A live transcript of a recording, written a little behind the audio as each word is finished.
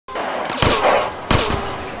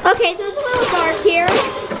Okay, so it's a little dark here.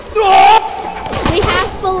 We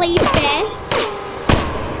have Felipe.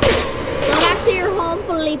 Go back to your home,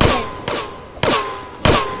 Felipe.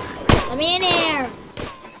 Let me in here.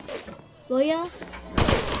 Will ya?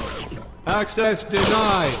 Access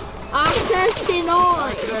denied. Access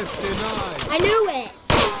denied. Access denied. I knew it.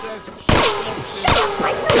 Shut up,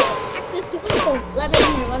 my son. Access to. Oh, let me in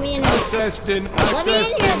here. Let me in here. Access denied. Let me in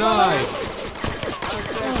here. Denied.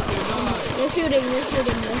 They're shooting. They're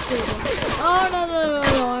shooting. They're shooting. Oh no no no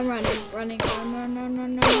no! I'm running. Running. No no no no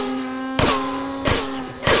no.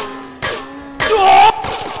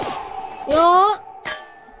 Yo.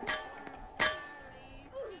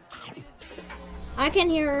 I can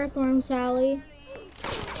hear Earthworm Sally.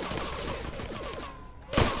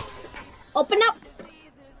 Open up!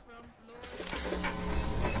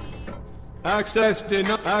 Access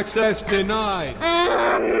denied. Access denied.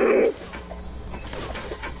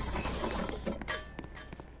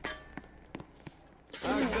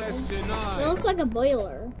 Access denied. It looks like a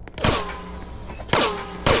boiler. So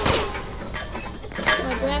do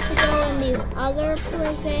I have to go in these other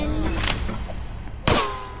prisons?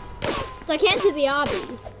 So I can't do the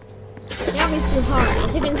obby. The obby's too hard,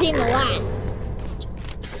 as you can see in the last.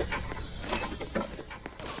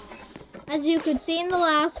 As you could see in the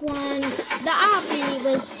last one, the obby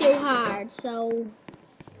was too hard, so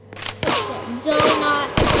do not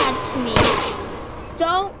touch me.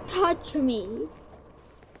 Don't touch me.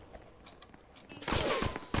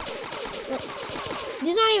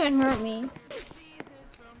 These don't even hurt me.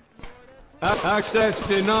 Access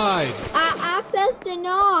denied. Access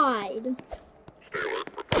denied.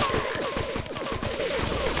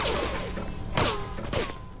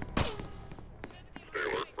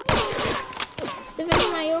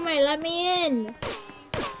 Mayume, let me in.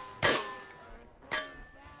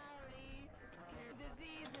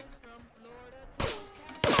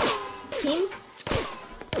 Team?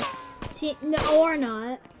 No, or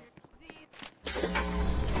not.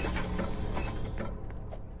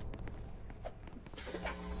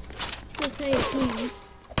 Just say team.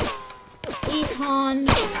 Ethan.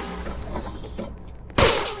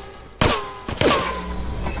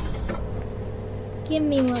 Give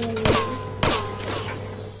me one of these.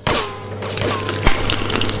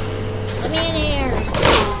 Let me in here.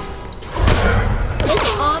 This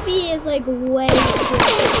obby is like way too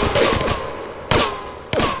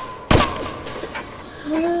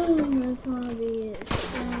this obby is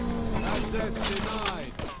Access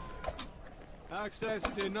denied. Access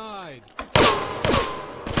denied.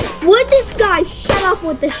 Would this guy shut up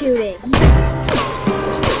with the shooting?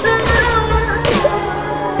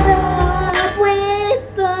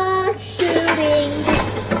 With the shooting.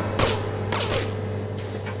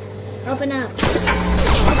 Open up.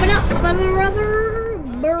 Open up, brother.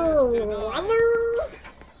 No.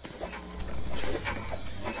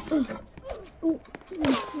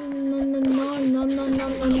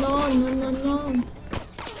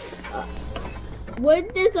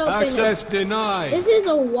 Would this open Access up? denied. This is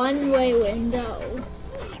a one-way window.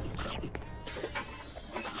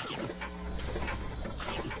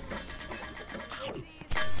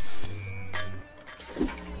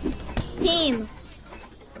 Team.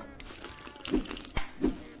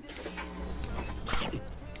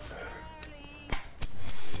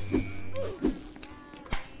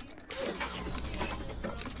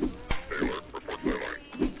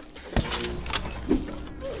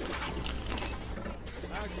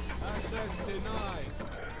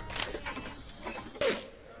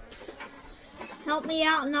 Help me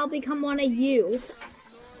out and I'll become one of you.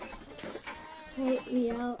 Help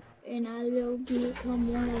me out and I will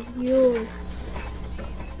become one of you.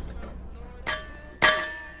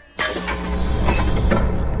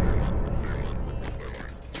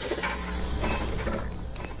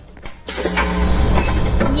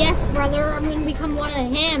 Yes, brother, I'm gonna become one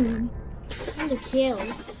of him. I'm the kill.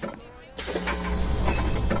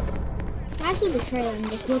 I should betray them and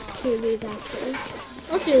just look through these after.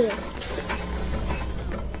 Let's do this.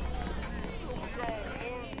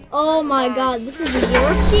 Oh my god, this is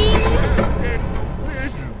working?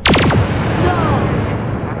 No!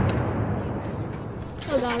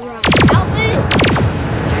 Oh god, right. Help me!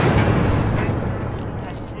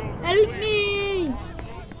 Help me!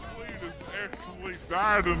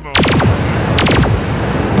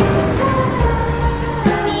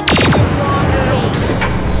 C-Man is walking.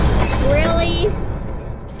 Really?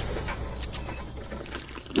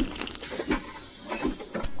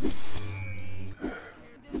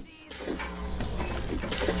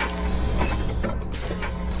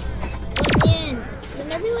 Can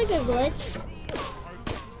there be like a glitch?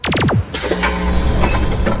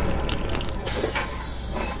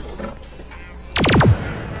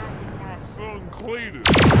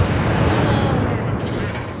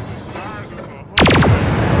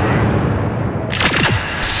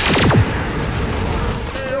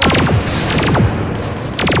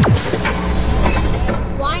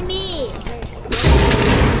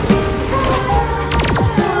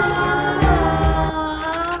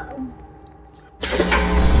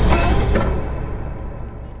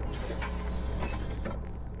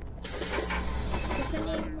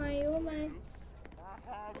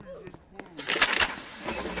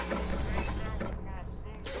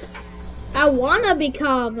 I wanna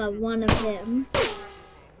become one of him.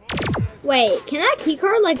 Wait, can that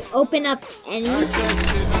keycard like open up anything?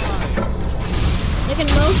 It can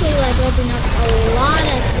mostly like open up a lot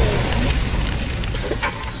of things.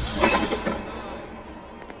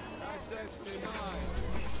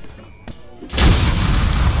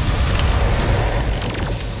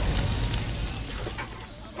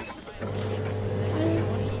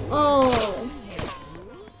 Oh.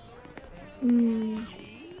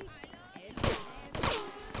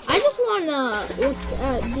 I just wanna look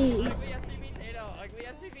at these.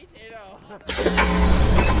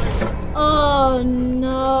 Oh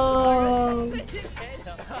no.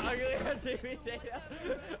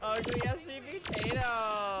 Ugly SCP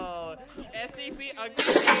potato. SCP ugly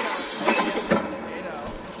potato.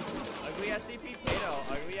 Ugly SCP potato.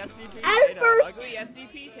 Ugly SCP potato. Ugly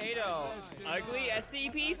SCP potato. Ugly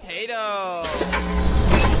SCP potato.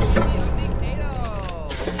 Ugly potato.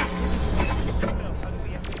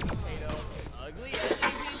 Ugly SCP potato. Ugly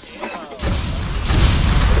SCP potato.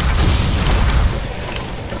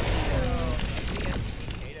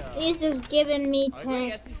 He's just giving me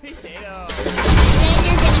Ugly tests. SCP potato. Then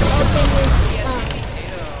you're gonna open this stuff.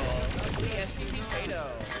 Ugly SCP potato.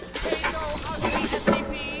 Potato, ugly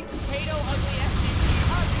SCP. Potato, ugly SCP.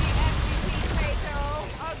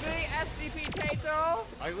 Ugly SCP potato.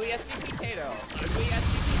 Ugly SCP potato. Ugly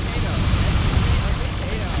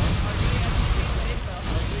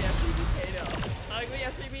SCP potato. Ugly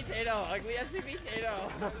SCP potato. Ugly SCP potato.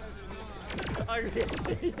 Ugly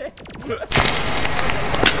SCP potato.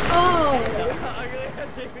 Oh. Ugly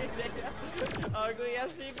SCP potato. Ugly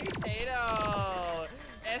SCP potato.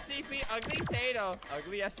 SCP ugly potato.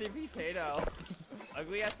 Ugly SCP potato.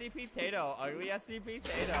 Ugly SCP potato. Ugly SCP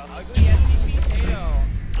potato. Ugly SCP potato.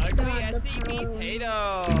 Ugly SCP potato.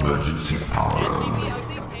 Emergency power. SCP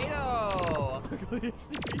ugly potato. Ugly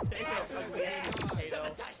SCP potato.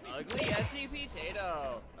 Ugly SCP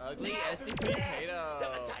potato. Ugly SCP potato.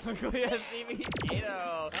 Ugly SCP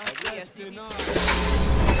potato. Ugly SCP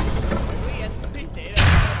potato. Ugly SCP potato.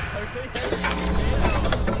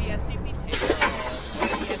 Ugly SCP potato.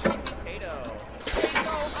 Ugly SCP potato.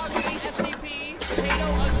 Potato, ugly SCP. Potato,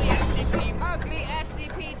 ugly SCP. Ugly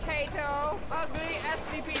SCP potato. Ugly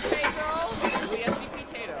SCP potato. Ugly SCP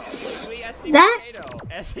potato. Ugly SCP potato.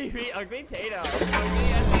 SCP ugly potato. Ugly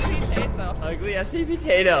SCP potato. Ugly SCP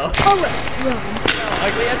potato. Alright, run.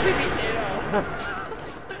 Ugly SCP potato.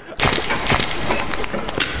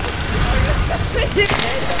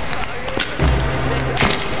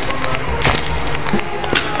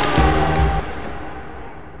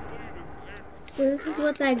 So this is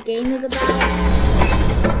what that game is about?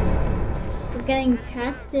 Just getting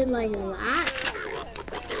tested like that?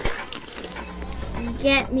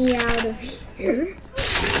 Get me out of here.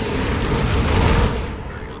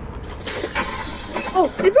 Oh,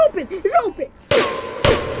 it's open! It's open!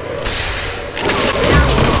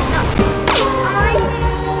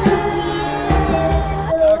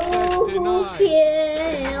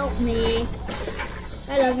 Help me.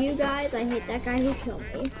 I love you guys. I hate that guy who killed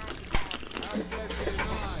me.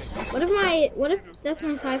 What if that's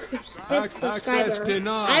my fifth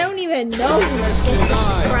subscriber? I don't even know who my fifth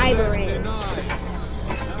subscriber is.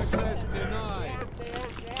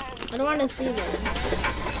 I don't want to see them.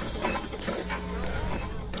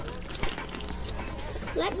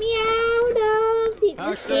 Let me out of this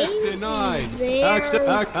Access game. denied. Access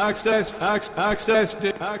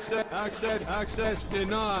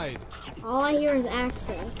denied. All I hear is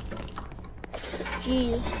access.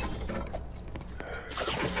 Jeez.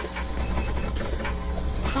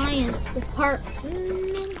 Science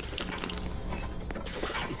department.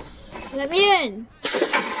 Let me in.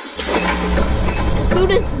 Let's do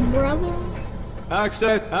this, brother.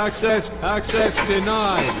 Access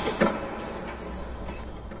denied.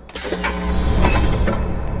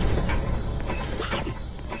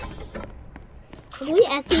 Ugly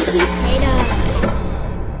SCP potato.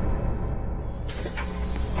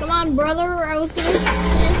 Come on, brother. I was gonna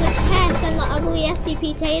send the test and the ugly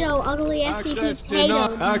SCP potato. Ugly SCP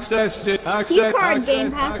potato. Key card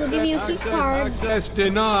game pass will give you a key card. Access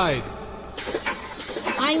denied.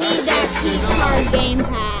 I need that key card game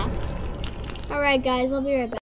pass. Alright guys, I'll be right back.